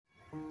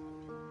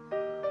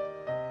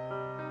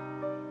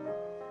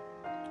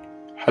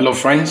Hello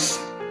friends,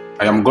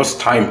 I am God's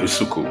Time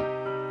Isuku.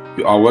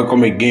 You are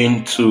welcome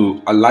again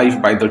to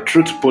Alive by the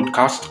Truth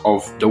podcast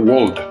of the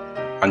World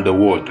and the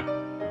Word.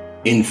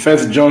 In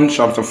 1 John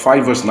chapter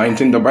 5 verse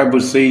 19, the Bible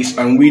says,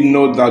 "And we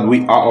know that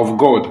we are of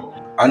God,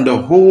 and the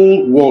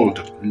whole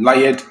world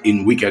lieth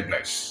in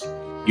wickedness."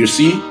 You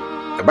see,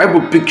 the Bible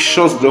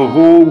pictures the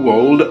whole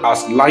world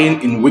as lying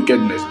in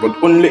wickedness, but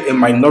only a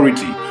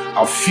minority,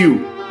 a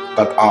few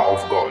that are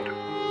of God.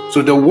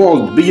 So the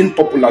world being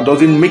popular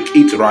doesn't make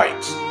it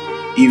right.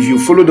 If you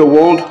follow the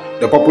world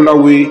the popular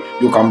way,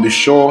 you can be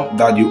sure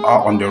that you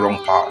are on the wrong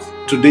path.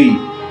 Today,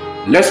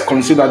 let's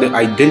consider the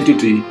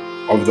identity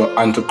of the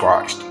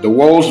Antichrist, the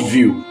world's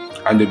view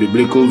and the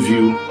biblical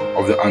view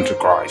of the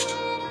Antichrist.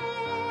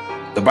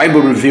 The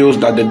Bible reveals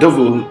that the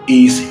devil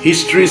is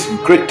history's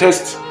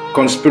greatest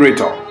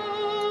conspirator.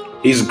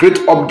 His great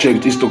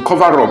object is to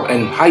cover up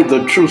and hide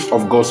the truth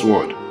of God's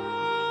word.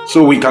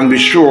 So we can be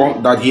sure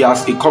that he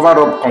has a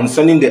cover-up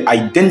concerning the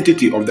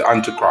identity of the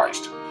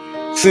Antichrist.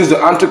 Since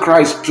the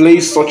Antichrist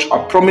plays such a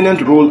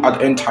prominent role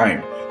at end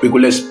time, we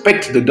will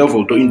expect the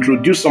devil to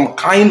introduce some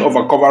kind of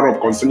a cover-up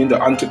concerning the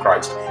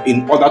Antichrist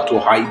in order to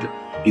hide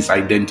his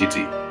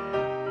identity.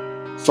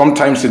 Some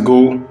time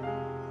ago,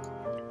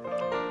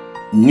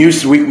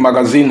 Newsweek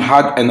magazine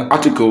had an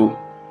article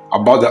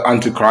about the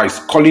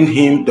Antichrist, calling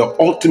him the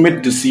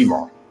ultimate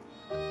deceiver.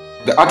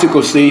 The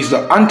article says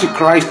the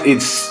Antichrist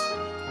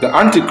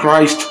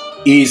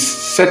is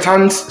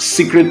Satan's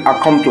secret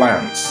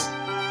accomplice,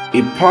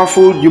 a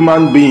powerful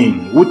human being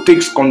who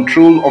takes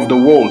control of the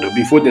world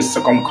before the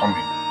second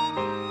coming.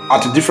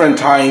 At different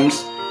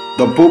times,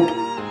 the Pope,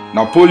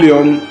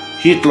 Napoleon,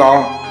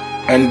 Hitler,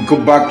 and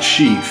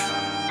Gorbachev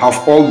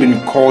have all been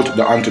called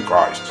the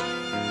Antichrist.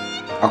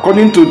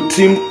 According to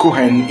Tim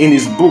Cohen in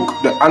his book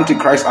The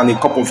Antichrist and a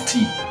Cup of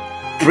Tea,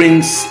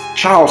 Prince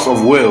Charles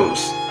of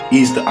Wales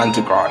is the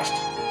Antichrist.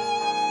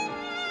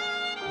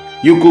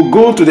 You could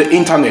go to the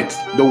internet,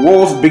 the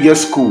world's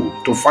biggest school,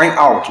 to find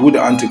out who the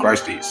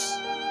Antichrist is.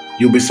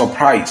 You'll be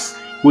surprised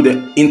who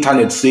the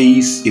internet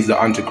says is the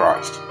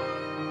Antichrist.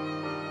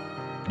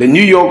 The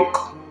New York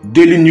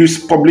Daily News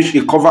published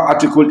a cover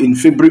article in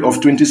February of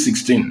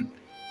 2016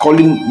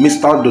 calling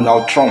Mr.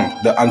 Donald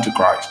Trump the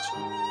Antichrist.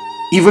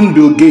 Even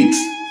Bill Gates,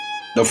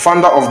 the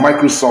founder of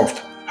Microsoft,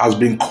 has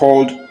been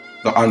called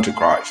the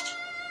Antichrist.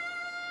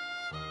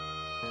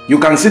 You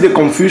can see the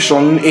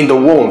confusion in the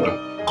world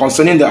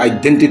concerning the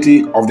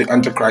identity of the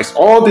Antichrist.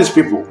 All these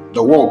people,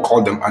 the world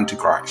call them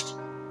Antichrist.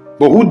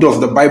 But who does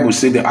the Bible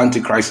say the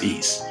Antichrist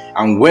is?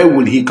 And where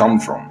will he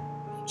come from?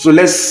 So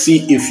let's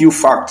see a few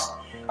facts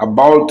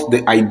about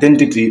the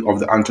identity of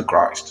the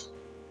Antichrist.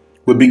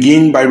 We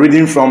begin by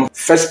reading from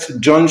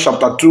 1 John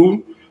chapter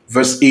 2,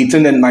 verse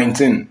 18 and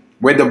 19,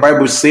 where the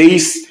Bible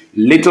says,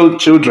 "Little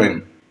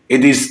children,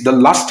 it is the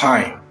last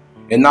time,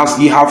 and as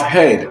ye have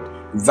heard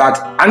that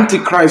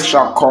Antichrist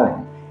shall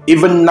come,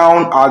 even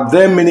now are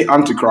there many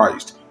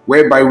Antichrists,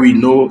 whereby we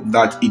know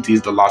that it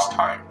is the last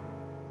time."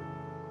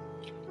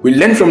 We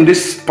learn from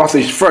this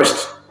passage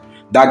first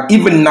that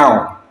even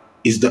now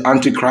is the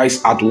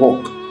Antichrist at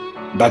work.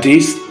 That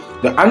is,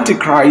 the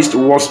Antichrist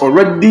was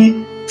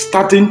already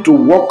starting to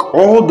work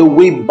all the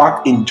way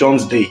back in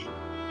John's day.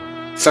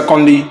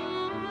 Secondly,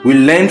 we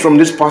learn from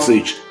this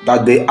passage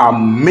that there are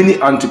many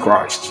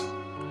Antichrists.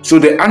 So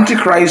the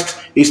Antichrist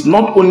is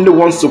not only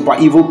one super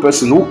evil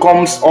person who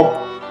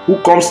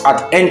comes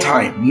at end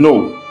time.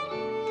 No.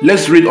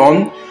 Let's read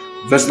on.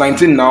 Verse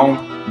 19 now.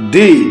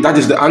 They, that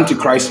is the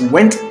Antichrist,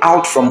 went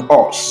out from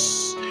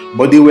us,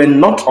 but they were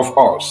not of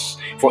us.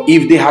 For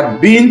if they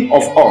had been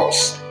of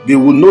us, they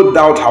would no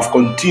doubt have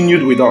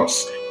continued with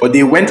us. But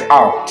they went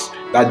out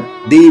that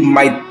they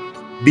might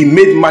be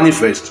made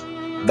manifest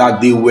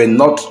that they were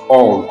not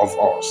all of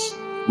us.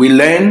 We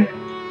learn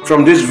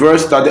from this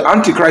verse that the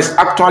Antichrist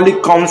actually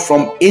comes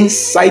from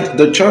inside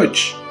the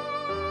church.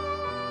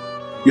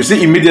 You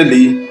see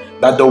immediately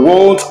that the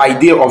world's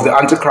idea of the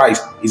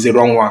Antichrist is a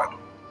wrong one.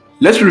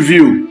 Let's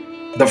review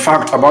the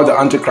fact about the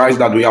Antichrist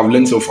that we have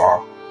learned so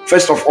far.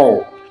 First of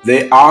all,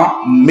 there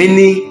are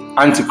many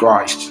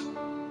Antichrists.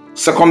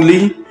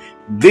 Secondly,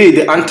 they,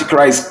 the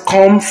Antichrist,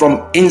 come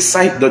from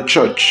inside the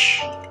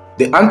church.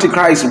 The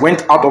Antichrist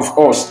went out of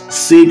us,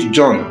 said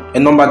John.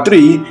 And number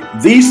 3,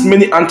 these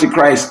many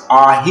Antichrists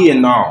are here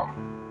now.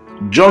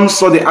 John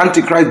saw the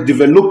Antichrist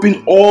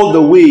developing all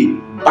the way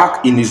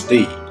back in his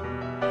day.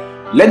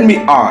 Let me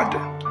add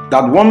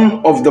that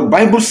one of the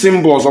Bible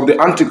symbols of the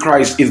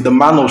Antichrist is the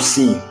man of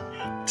sin,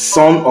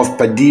 son of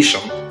perdition,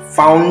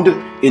 found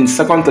in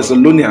 2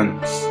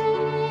 Thessalonians.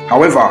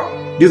 However,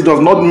 this does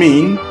not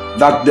mean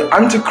that the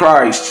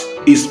Antichrist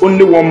is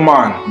only one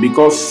man,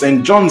 because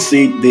St. John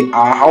said there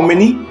are how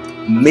many?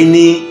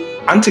 Many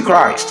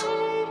Antichrists.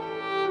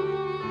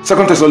 2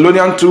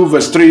 Thessalonians 2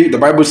 verse 3, the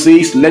Bible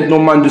says, "Let no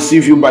man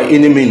deceive you by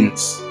any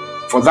means,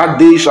 for that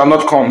day shall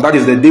not come," that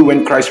is the day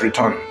when Christ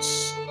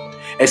returns,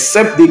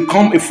 "except they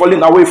come a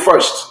falling away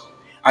first,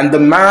 and the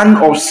man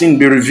of sin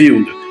be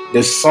revealed,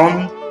 the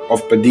son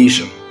of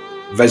perdition."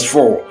 Verse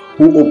 4,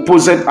 "Who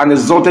opposed and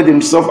exalted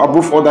himself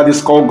above all that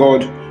is called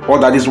God or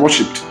that is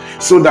worshipped,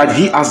 so that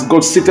he as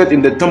God seated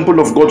in the temple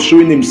of God,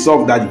 showing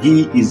himself that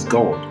he is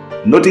God.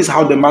 Notice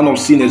how the man of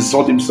sin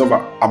exalts himself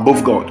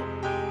above God.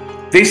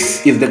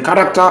 This is the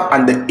character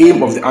and the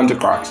aim of the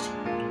Antichrist.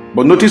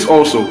 But notice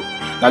also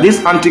that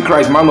this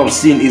Antichrist, man of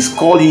sin, is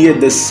called here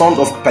the son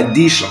of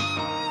perdition.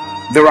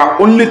 There are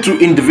only two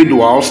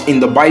individuals in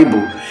the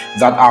Bible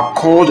that are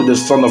called the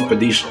son of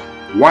perdition.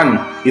 One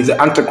is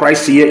the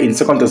Antichrist here in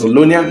 2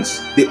 Thessalonians.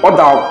 The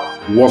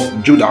other was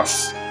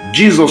Judas.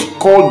 Jesus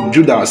called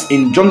Judas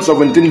in John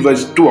 17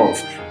 verse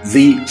 12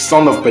 the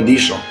son of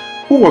perdition.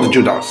 Who was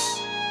Judas?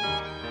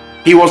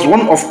 He was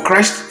one of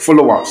Christ's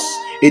followers,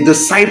 a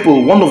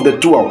disciple, one of the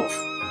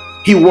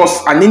 12. He was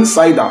an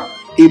insider,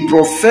 a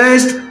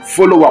professed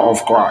follower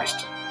of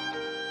Christ.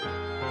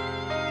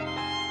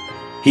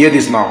 Hear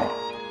this now.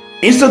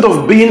 Instead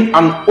of being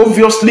an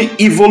obviously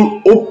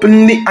evil,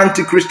 openly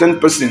anti-Christian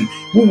person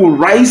who will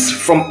rise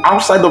from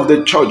outside of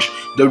the church,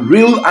 the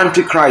real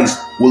Antichrist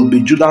will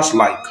be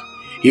Judas-like.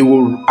 He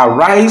will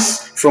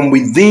arise from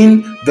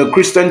within the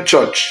Christian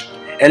church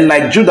and,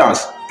 like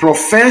Judas,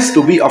 profess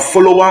to be a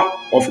follower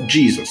of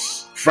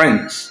Jesus.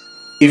 Friends,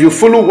 if you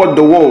follow what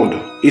the world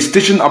is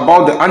teaching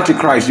about the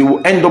Antichrist, you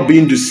will end up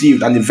being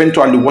deceived and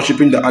eventually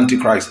worshiping the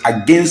Antichrist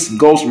against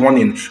God's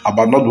warning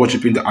about not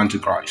worshiping the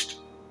Antichrist.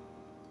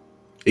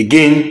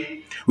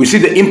 Again, we see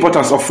the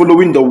importance of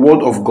following the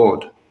word of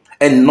God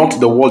and not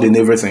the world in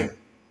everything.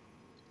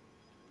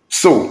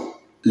 So,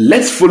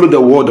 let's follow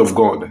the word of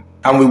God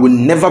and we will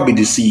never be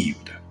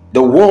deceived.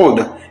 The world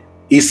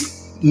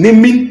is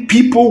naming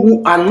people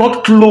who are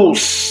not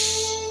close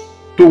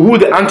to who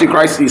the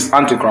Antichrist is,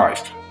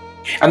 Antichrist.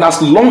 And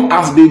as long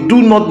as they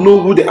do not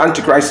know who the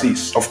Antichrist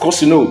is, of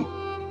course, the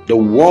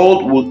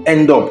world will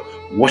end up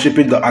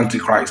worshiping the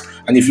Antichrist.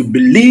 And if you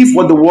believe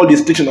what the world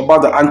is teaching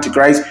about the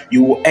Antichrist,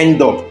 you will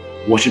end up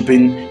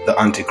worshiping the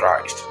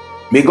Antichrist.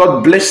 May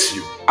God bless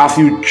you as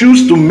you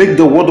choose to make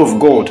the word of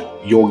God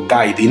your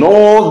guide in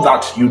all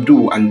that you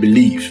do and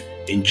believe.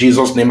 In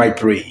Jesus' name I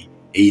pray.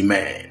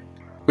 Amen.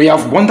 We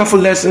have wonderful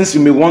lessons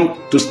you may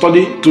want to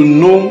study to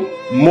know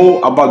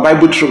more about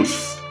Bible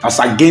truth as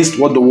against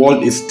what the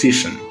world is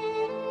teaching.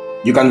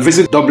 You can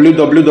visit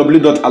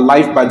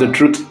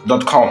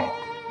www.alivebydetruth.com.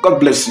 God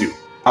bless you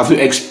as we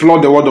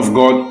explore the word of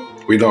God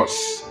with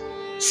us.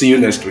 See you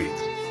next week.